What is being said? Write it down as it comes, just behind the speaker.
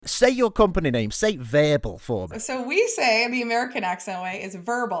Say your company name. Say Vurbl for me. So we say, the American accent way, is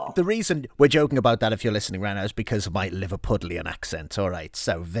Vurbl. The reason we're joking about that, if you're listening right now, is because of my Liverpudlian accent. All right,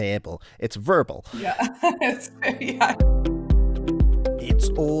 so Vurbl. It's Vurbl. Yeah. Yeah. It's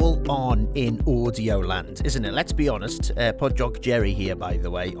all on in audio land, isn't it? Let's be honest. Podjock Jerry here, by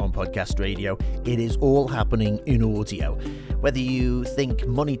the way, on podcast radio. It is all happening in audio. Whether you think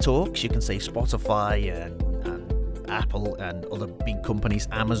money talks, you can say Spotify and Apple and other big companies,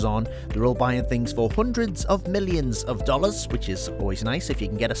 Amazon, they're all buying things for hundreds of millions of dollars, which is always nice if you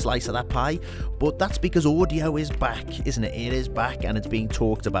can get a slice of that pie. But that's because audio is back, isn't it? It is back and it's being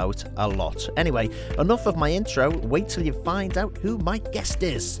talked about a lot. Anyway, enough of my intro. Wait till you find out who my guest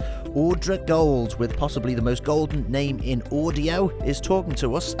is. Audra Gold, with possibly the most golden name in audio, is talking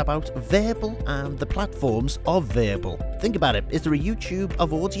to us about Vurbl and the platforms of Vurbl. Think about it. Is there a YouTube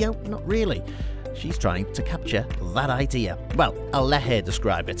of audio? Not really. She's trying to capture that idea. Well, I'll let her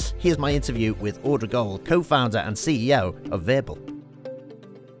describe it. Here's my interview with Audra Gold, co-founder and CEO of Vurbl.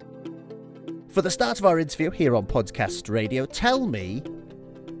 For the start of our interview here on Podcast Radio, tell me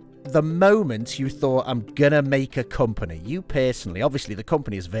the moment you thought, I'm going to make a company. You personally, obviously the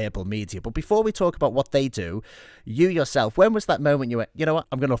company is Vurbl Media, but before we talk about what they do, you yourself, when was that moment you went, you know what,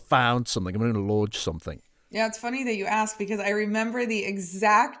 I'm going to found something, I'm going to launch something? Yeah, it's funny that you ask because I remember the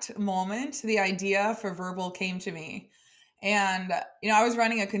exact moment the idea for Vurbl came to me. And, I was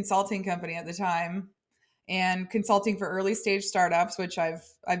running a consulting company at the time and consulting for early stage startups, which I've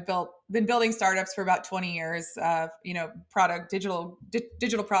been building startups for about 20 years,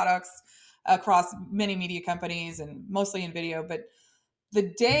 digital products across many media companies and mostly in video. But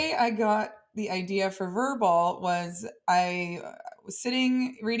the day I got the idea for Vurbl was I was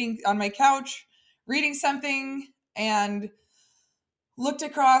sitting reading on my couch, reading something and looked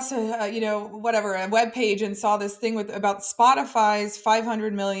across a web page and saw this thing about Spotify's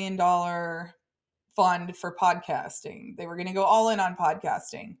 $500 million fund for podcasting. They were going to go all in on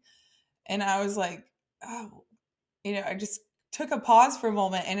podcasting. And I was like, I just took a pause for a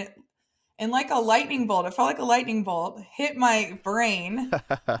moment and like a lightning bolt, it felt like a lightning bolt hit my brain.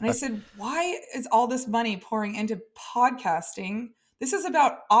 And I said, why is all this money pouring into podcasting? This is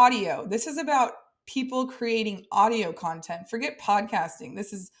about audio. This is about people creating audio content. Forget podcasting.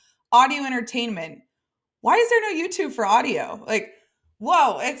 This is audio entertainment. Why is there no YouTube for audio? Like,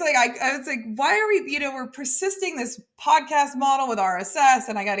 whoa, it's like, I was like, why are we, we're persisting this podcast model with RSS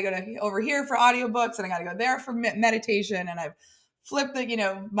and I got to go over here for audiobooks and I got to go there for meditation. And I've flipped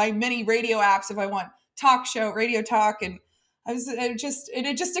my mini radio apps if I want radio talk. And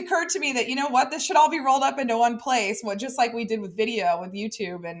it just occurred to me that, this should all be rolled up into one place. Just like we did with video with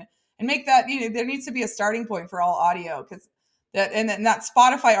YouTube and make that, there needs to be a starting point for all audio because that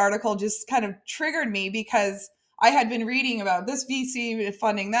Spotify article just kind of triggered me because I had been reading about this VC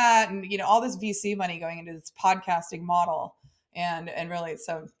funding that and, all this VC money going into this podcasting model. And really,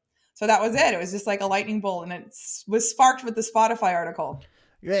 so that was it. It was just like a lightning bolt and it was sparked with the Spotify article.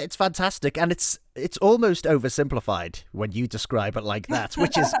 Yeah, it's fantastic. And it's almost oversimplified when you describe it like that,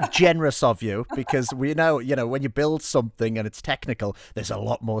 which is generous of you because we know, when you build something and it's technical, there's a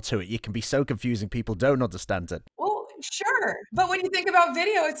lot more to it. You can be so confusing. People don't understand it. Well, sure. But when you think about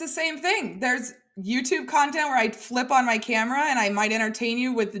video, it's the same thing. There's YouTube content where I flip on my camera and I might entertain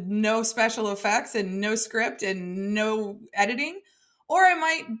you with no special effects and no script and no editing. Or I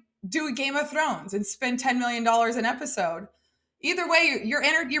might do a Game of Thrones and spend $10 million an episode. Either way,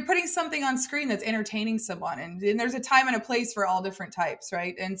 you're putting something on screen that's entertaining someone. And there's a time and a place for all different types,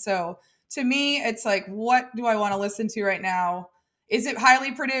 right? And so to me, it's like, what do I want to listen to right now? Is it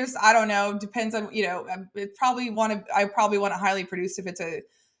highly produced? I don't know. Depends on, I probably want it highly produced if it's a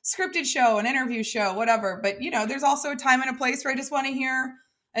scripted show, an interview show, whatever. But, there's also a time and a place where I just want to hear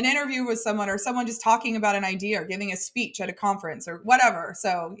an interview with someone or someone just talking about an idea or giving a speech at a conference or whatever.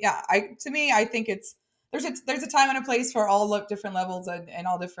 So yeah, I think there's a time and a place for all different levels and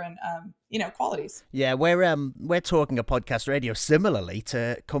all different qualities. Yeah, we're talking a podcast radio similarly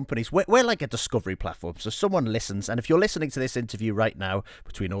to companies. We're like a discovery platform. So someone listens, and if you're listening to this interview right now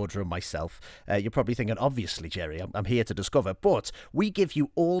between Audra and myself, you're probably thinking, obviously, Jerry, I'm here to discover. But we give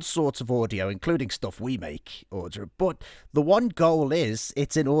you all sorts of audio, including stuff we make, Audra. But the one goal is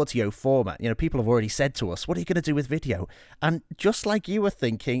it's in audio format. People have already said to us, what are you going to do with video? And just like you were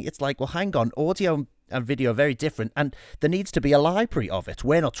thinking, it's like, well, hang on, audio and video are very different, and there needs to be a library of it.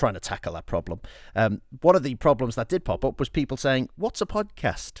 We're not trying to tackle that problem. One of the problems that did pop up was people saying, what's a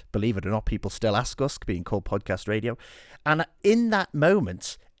podcast? Believe it or not, people still ask us, being called podcast radio. And in that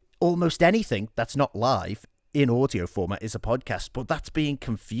moment, almost anything that's not live in audio format is a podcast, but that's being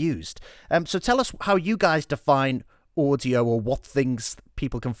confused. So tell us how you guys define audio or what things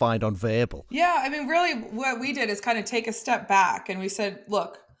people can find on Vurbl? Yeah, I mean, really, what we did is kind of take a step back and we said,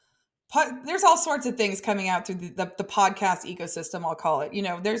 look, there's all sorts of things coming out through the podcast ecosystem, I'll call it.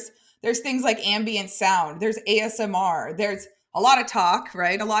 There's things like ambient sound, there's ASMR, there's a lot of talk,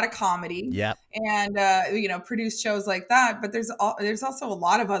 right? A lot of comedy, Yeah. and produced shows like that. But there's also a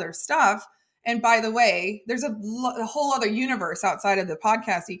lot of other stuff. And by the way, there's a whole other universe outside of the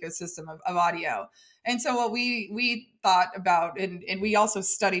podcast ecosystem of audio. And so what we thought about, and we also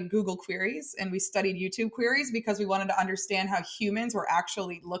studied Google queries and we studied YouTube queries because we wanted to understand how humans were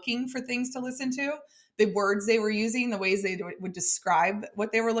actually looking for things to listen to, the words they were using, the ways they would describe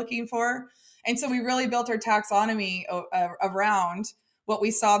what they were looking for. And so we really built our taxonomy around what we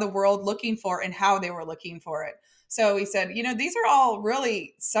saw the world looking for and how they were looking for it. So we said, these are all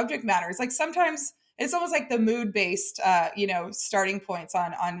really subject matters. Like sometimes it's almost like the mood based, starting points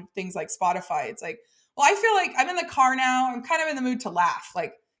on things like Spotify. It's like, well, I feel like I'm in the car now. I'm kind of in the mood to laugh.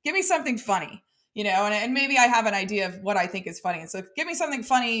 Like, give me something funny, and maybe I have an idea of what I think is funny. And so give me something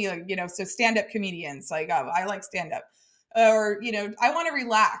funny, so stand-up comedians, like, I like stand-up. Or, I want to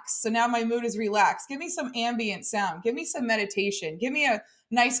relax. So now my mood is relaxed. Give me some ambient sound. Give me some meditation. Give me a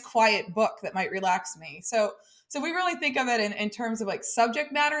nice, quiet book that might relax me. So we really think of it in terms of like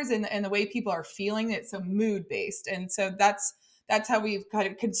subject matters and the way people are feeling it. So mood based. And so that's how we've kind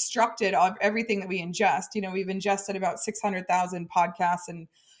of constructed everything that we ingest. We've ingested about 600,000 podcasts and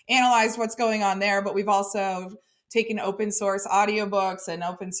analyzed what's going on there. But we've also taken open source audiobooks and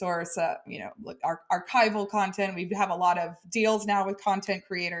open source, archival content. We have a lot of deals now with content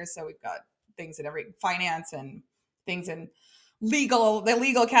creators. So we've got things in every finance and things in the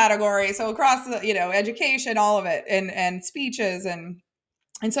legal category. So across the, education, all of it, and speeches. And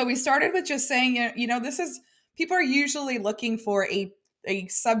so we started with just saying, this is, people are usually looking for a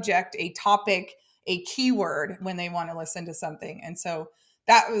subject, a topic, a keyword when they want to listen to something. And so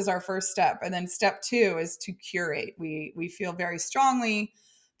that was our first step. And then step 2 is to curate. We feel very strongly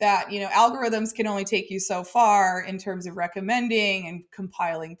that, algorithms can only take you so far in terms of recommending and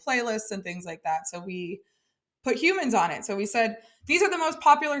compiling playlists and things like that. So we put humans on it. So we said, these are the most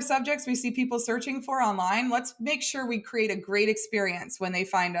popular subjects we see people searching for online. Let's make sure we create a great experience when they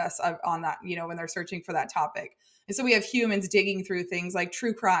find us on that, when they're searching for that topic. And so we have humans digging through things like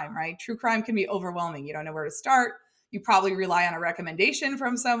true crime, right? True crime can be overwhelming. You don't know where to start. You probably rely on a recommendation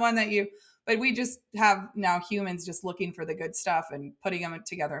from someone but we just have now humans just looking for the good stuff and putting them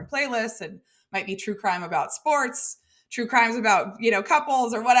together in playlists. And might be true crime about sports, true crimes about,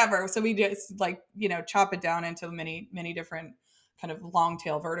 couples or whatever. So we just chop it down into many, many different kind of long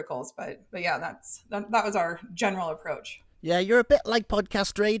tail verticals. But yeah, that was our general approach. Yeah, you're a bit like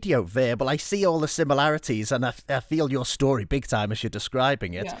podcast radio, Vurbl. I see all the similarities and I feel your story big time as you're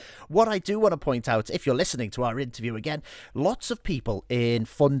describing it. Yeah. What I do want to point out, if you're listening to our interview again, lots of people in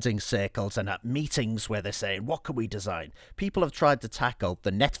funding circles and at meetings where they're saying, what can we design? People have tried to tackle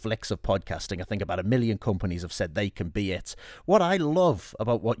the Netflix of podcasting. I think about 1 million companies have said they can be it. What I love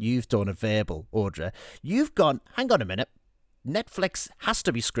about what you've done at Vurbl, Audra, you've gone, hang on a minute, Netflix has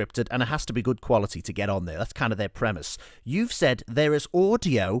to be scripted and it has to be good quality to get on there. That's kind of their premise. You've said there is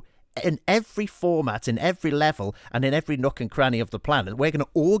audio in every format, in every level, and in every nook and cranny of the planet. We're going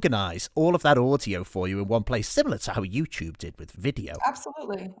to organise all of that audio for you in one place, similar to how YouTube did with video.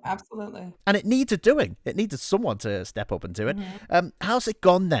 Absolutely. Absolutely. And it needed doing. It needed someone to step up and do it. Mm-hmm. How's it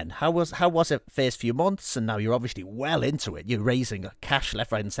gone then? How was it first few months? And now you're obviously well into it. You're raising cash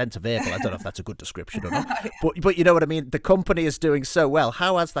left, right, and centre. Vurbl. I don't know if that's a good description or not. Yeah. But you know what I mean? The company is doing so well.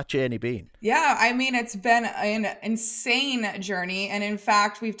 How has that journey been? Yeah, I mean, it's been an insane journey. And in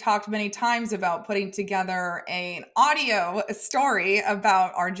fact, we've talked many times about putting together an audio story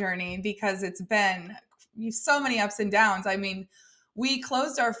about our journey because it's been so many ups and downs. I mean, we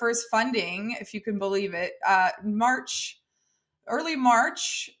closed our first funding, if you can believe it, early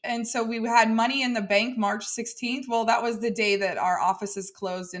March. And so we had money in the bank March 16th. Well, that was the day that our offices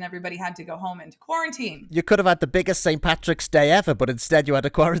closed and everybody had to go home into quarantine. You could have had the biggest St. Patrick's Day ever, but instead you had a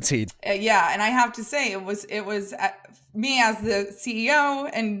quarantine. Yeah. And I have to say, it was me as the CEO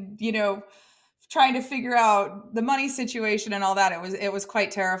and, trying to figure out the money situation and all that. It was quite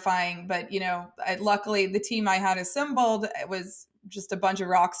terrifying. But, luckily the team I had assembled, it was just a bunch of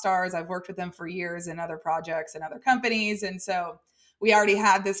rock stars. I've worked with them for years in other projects and other companies. And so we already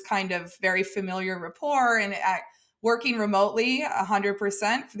had this kind of very familiar rapport, and working remotely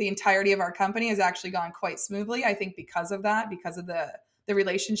 100% for the entirety of our company has actually gone quite smoothly. I think because of that, because of the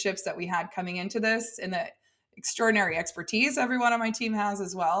relationships that we had coming into this and the extraordinary expertise everyone on my team has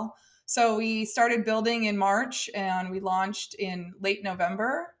as well. So we started building in March and we launched in late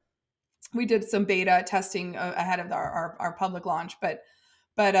November. We did some beta testing ahead of our public launch, but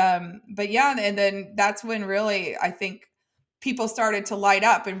yeah, and then that's when really I think people started to light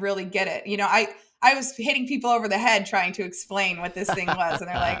up and really get it. I was hitting people over the head trying to explain what this thing was, and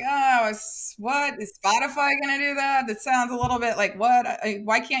they're like, "Oh, what is Spotify going to do that? That sounds a little bit like what?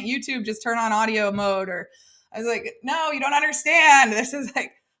 Why can't YouTube just turn on audio mode?" Or I was like, "No, you don't understand. This is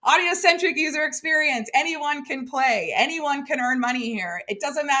like audio centric user experience. Anyone can play. Anyone can earn money here. It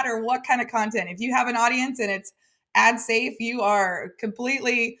doesn't matter what kind of content. If you have an audience and it's ad safe, you are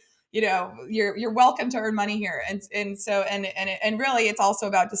completely, you're welcome to earn money here. And really it's also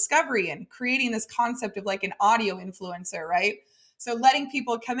about discovery and creating this concept of like an audio influencer, right? So letting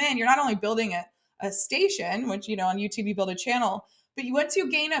people come in, you're not only building a station, which, on YouTube you build a channel, but once you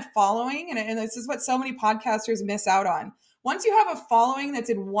gain a following, and this is what so many podcasters miss out on. Once you have a following that's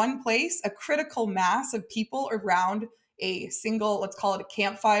in one place, a critical mass of people around a single, let's call it a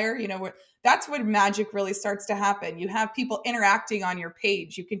campfire, that's when magic really starts to happen. You have people interacting on your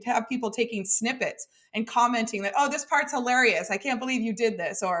page. You can have people taking snippets and commenting that, oh, this part's hilarious. I can't believe you did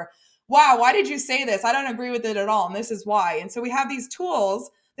this. Or, wow, why did you say this? I don't agree with it at all. And this is why. And so we have these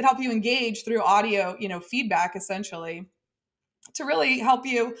tools that help you engage through audio, feedback essentially, to really help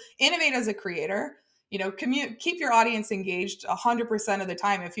you innovate as a creator, keep your audience engaged 100% of the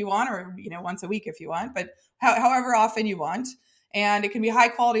time if you want, or, once a week if you want, but however often you want. And it can be high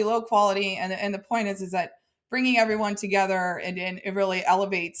quality, low quality. And the point is that bringing everyone together, and it really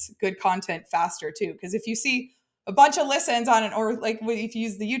elevates good content faster too. Because if you see a bunch of listens on it, or like if you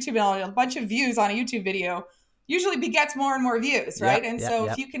use the YouTube channel, a bunch of views on a YouTube video usually begets more and more views, right?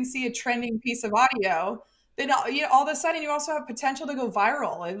 If you can see a trending piece of audio, then all of a sudden you also have potential to go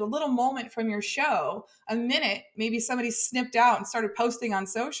viral. A little moment from your show, a minute, maybe somebody snipped out and started posting on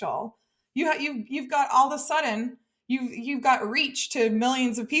social. You've got all of a sudden you've got reach to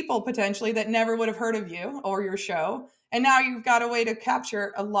millions of people potentially that never would have heard of you or your show, and now you've got a way to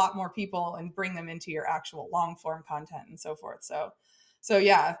capture a lot more people and bring them into your actual long form content and so forth. So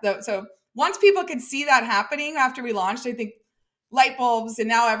once people could see that happening after we launched, I think light bulbs, and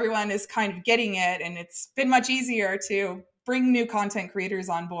now everyone is kind of getting it, and it's been much easier to bring new content creators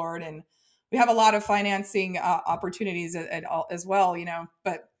on board, and we have a lot of financing opportunities as well,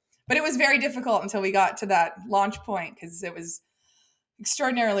 but it was very difficult until we got to that launch point, because it was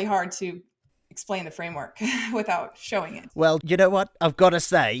extraordinarily hard to explain the framework without showing it. Well, you know what? I've got to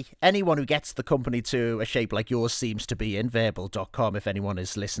say, anyone who gets the company to a shape like yours seems to be in Vurbl.com. If anyone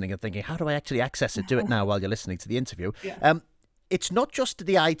is listening and thinking, how do I actually access it? Do it now while you're listening to the interview. Yeah. It's not just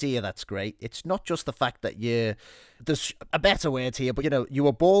the idea that's great. It's not just the fact that there's a better word here, but you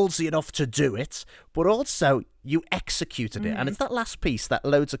were ballsy enough to do it, but also you executed it. And it's that last piece that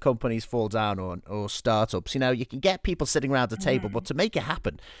loads of companies fall down on, or startups. You can get people sitting around the table, but to make it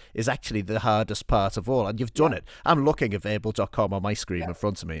happen is actually the hardest part of all. And you've done it. I'm looking at Vurbl.com on my screen in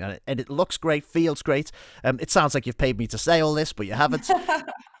front of me, and it looks great, feels great. It sounds like you've paid me to say all this, but you haven't.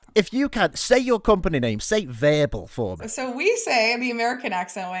 If you can, say your company name, say Vurbl for me. So we say, the American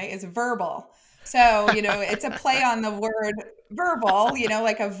accent way, is Vurbl. So, it's a play on the word verbal,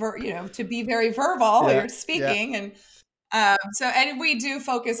 like to be very verbal, you're speaking. And and we do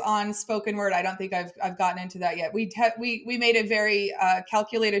focus on spoken word. I don't think I've gotten into that yet. We made a very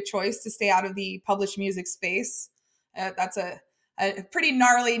calculated choice to stay out of the published music space. That's a pretty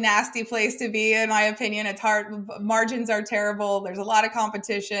gnarly, nasty place to be, in my opinion. It's hard. Margins are terrible. There's a lot of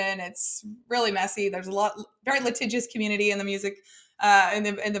competition. It's really messy. There's very litigious community in the music, in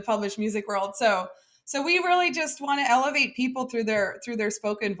the published music world. So we really just want to elevate people through their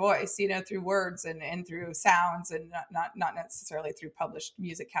spoken voice, through words and through sounds, and not necessarily through published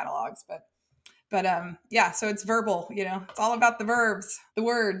music catalogs, but so it's Vurbl, it's all about the verbs, the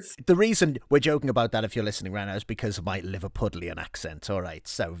words. The reason we're joking about that, if you're listening right now, is because of my Liverpudlian accent. All right,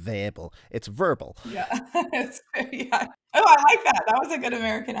 so Vurbl, it's Vurbl. Yeah, yeah. Oh, I like that. That was a good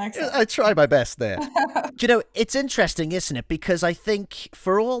American accent. I try my best there. It's interesting, isn't it? Because I think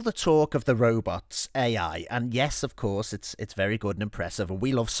for all the talk of the robots, AI, and yes, of course, it's very good and impressive, and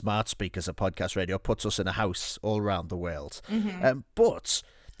we love smart speakers at Podcast Radio, puts us in a house all around the world. But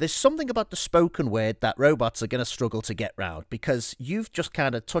there's something about the spoken word that robots are going to struggle to get round, because you've just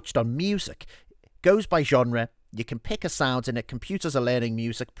kind of touched on music. It goes by genre. You can pick a sound in it. Computers are learning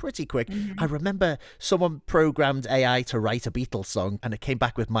music pretty quick. I remember someone programmed AI to write a Beatles song, and it came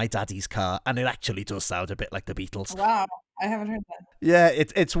back with My Daddy's Car, and it actually does sound a bit like the Beatles. Wow, I haven't heard that. Yeah,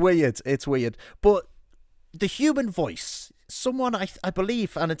 it's weird. It's weird. But the human voice, someone I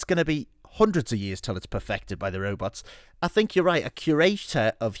believe, and it's going to be hundreds of years till it's perfected by the robots. I think you're right. A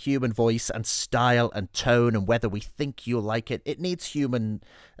curator of human voice and style and tone and whether we think you'll like it, it needs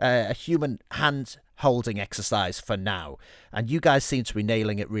a human hand holding exercise for now. And you guys seem to be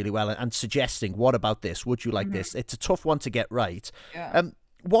nailing it really well and suggesting, what about this? Would you like this? It's a tough one to get right. Yeah.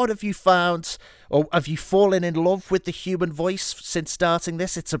 What have you found, or have you fallen in love with the human voice since starting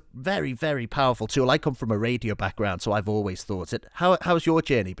this? It's a very, very powerful tool. I come from a radio background, so I've always thought it. How's your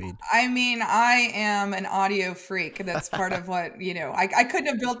journey been? I mean, I am an audio freak. That's part of what, I couldn't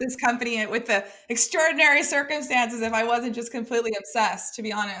have built this company with the extraordinary circumstances if I wasn't just completely obsessed, to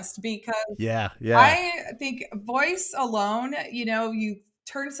be honest, because Yeah. I think voice alone, you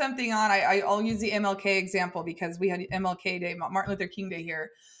turn something on. I'll use the MLK example because we had MLK Day, Martin Luther King Day here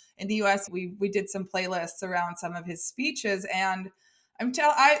in the US. We did some playlists around some of his speeches, and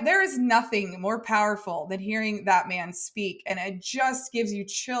there is nothing more powerful than hearing that man speak, and it just gives you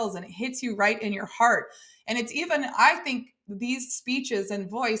chills and it hits you right in your heart. And it's even, I think these speeches and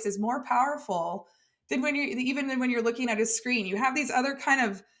voice is more powerful than when you're looking at a screen. You have these other kind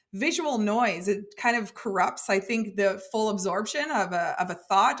of visual noise. It kind of corrupts, I think, the full absorption of a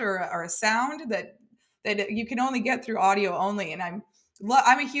thought or a sound that you can only get through audio only. And I'm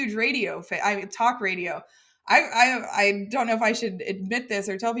a huge radio fan. I talk radio. I don't know if I should admit this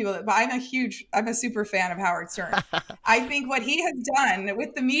or tell people that, but I'm a super fan of Howard Stern. I think what he has done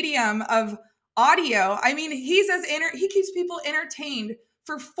with the medium of audio, I mean, he keeps people entertained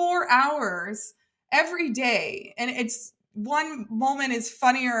for 4 hours every day. And it's one moment is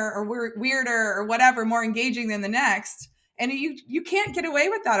funnier or weirder or whatever, more engaging than the next. And you can't get away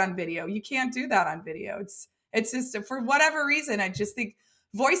with that on video. You can't do that on video. It's just, for whatever reason, I just think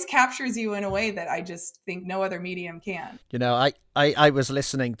voice captures you in a way that I just think no other medium can. I was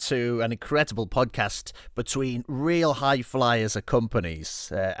listening to an incredible podcast between real high flyers of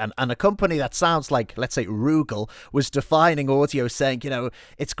companies, and a company that sounds like, let's say, Rugal, was defining audio, saying,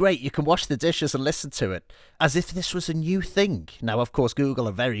 it's great, you can wash the dishes and listen to it, as if this was a new thing. Now, of course, Google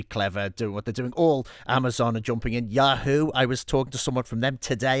are very clever doing what they're doing. All Amazon are jumping in. Yahoo, I was talking to someone from them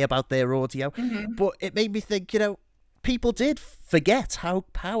today about their audio, but it made me think, people did forget how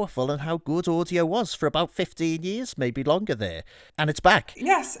powerful and how good audio was for about 15 years, maybe longer there. And it's back.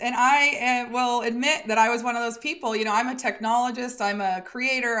 Yes. And I will admit that I was one of those people. I'm a technologist. I'm a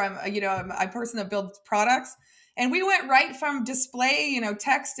creator. I'm a person that builds products. And we went right from display,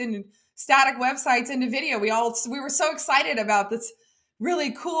 text and static websites into video. We were so excited about this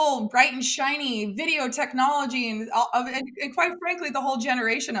really cool, bright and shiny video technology. And quite frankly, the whole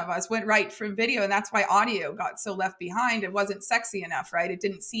generation of us went right from video. And that's why audio got so left behind. It wasn't sexy enough, right? It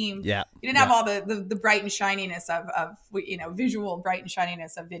didn't seem, you didn't have all the bright and shininess of visual bright and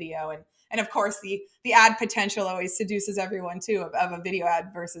shininess of video. And of course, the ad potential always seduces everyone too, of a video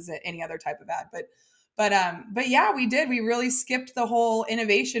ad versus any other type of ad. But yeah, we did. We really skipped the whole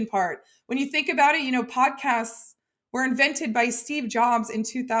innovation part. When you think about it, podcasts were invented by Steve Jobs in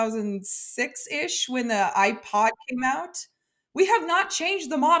 2006-ish when the iPod came out. We have not changed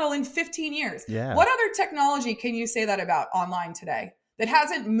the model in 15 years. Yeah. What other technology can you say that about online today that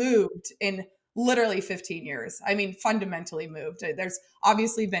hasn't moved in literally 15 years? I mean, fundamentally moved. There's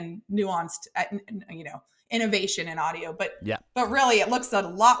obviously been nuanced, innovation in audio, but really it looks a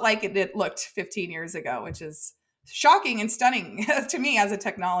lot like it looked 15 years ago, which is shocking and stunning to me as a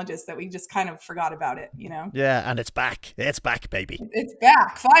technologist that we just kind of forgot about it, Yeah, and it's back. It's back, baby. It's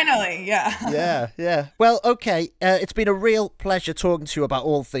back, finally, yeah. Yeah. Well, okay, it's been a real pleasure talking to you about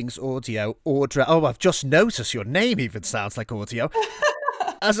all things audio. Audra, I've just noticed your name even sounds like audio.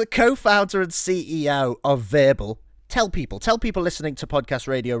 As a co-founder and CEO of Vurbl, tell people listening to podcast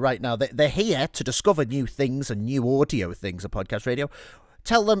radio right now that they're here to discover new things and new audio things of podcast radio.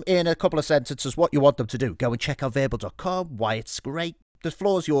 Tell them in a couple of sentences what you want them to do. Go and check out Vurbl.com, why it's great. The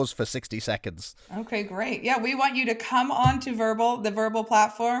floor's yours for 60 seconds. Okay, great. Yeah, we want you to come on to Vurbl, the Vurbl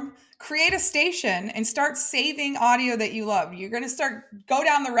platform, create a station and start saving audio that you love. You're going to go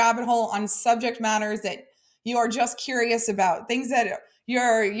down the rabbit hole on subject matters that you are just curious about, things that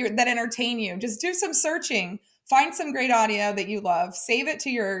that entertain you. Just do some searching, find some great audio that you love, save it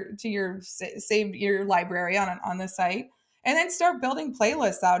to your library on the site. And then start building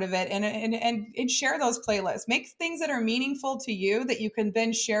playlists out of it and share those playlists. Make things that are meaningful to you that you can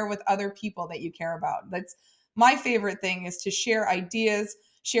then share with other people that you care about. That's my favorite thing, is to share ideas,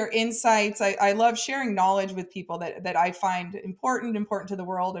 share insights. I love sharing knowledge with people that I find important to the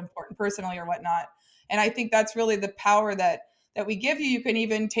world, important personally or whatnot. And I think that's really the power that we give you. You can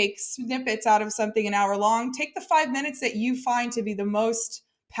even take snippets out of something an hour long. Take the 5 minutes that you find to be the most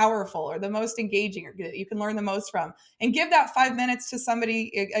powerful or the most engaging or that you can learn the most from, and give that 5 minutes to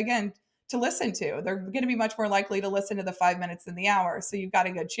somebody, again, to listen to. They're going to be much more likely to listen to the 5 minutes than the hour. So you've got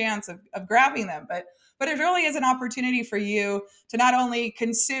a good chance of grabbing them. But it really is an opportunity for you to not only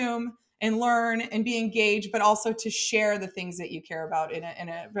consume and learn and be engaged, but also to share the things that you care about in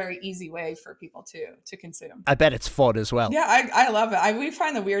a very easy way for people to consume. I bet it's fun as well. Yeah, I love it. We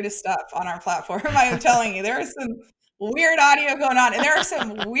find the weirdest stuff on our platform. I'm telling you, there is some weird audio going on, and there are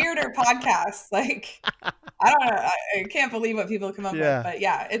some weirder podcasts. Like, I don't know, I can't believe what people come up with. But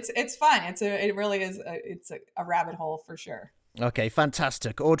yeah, it's fun. It really is. It's a rabbit hole for sure. Okay,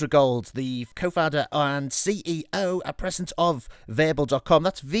 fantastic. Audra Gold, the co-founder and CEO at present of Vurbl.com.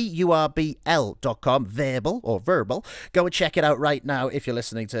 That's VURBL.com, Vurbl or Vurbl. Go and check it out right now if you're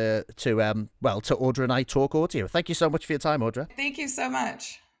listening to Audra and I talk audio. Thank you so much for your time, Audra. Thank you so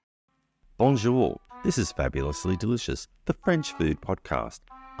much. Bonjour. This is Fabulously Delicious, the French food podcast.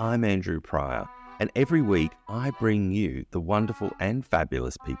 I'm Andrew Pryor, and every week I bring you the wonderful and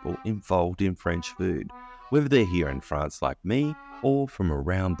fabulous people involved in French food, whether they're here in France like me or from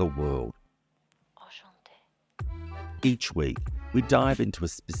around the world. Each week, we dive into a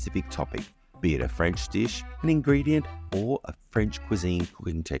specific topic, be it a French dish, an ingredient, or a French cuisine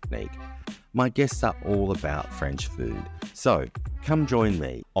cooking technique. My guests are all about French food, so come join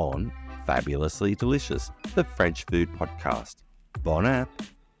me on Fabulously Delicious, the French food podcast. Bon app!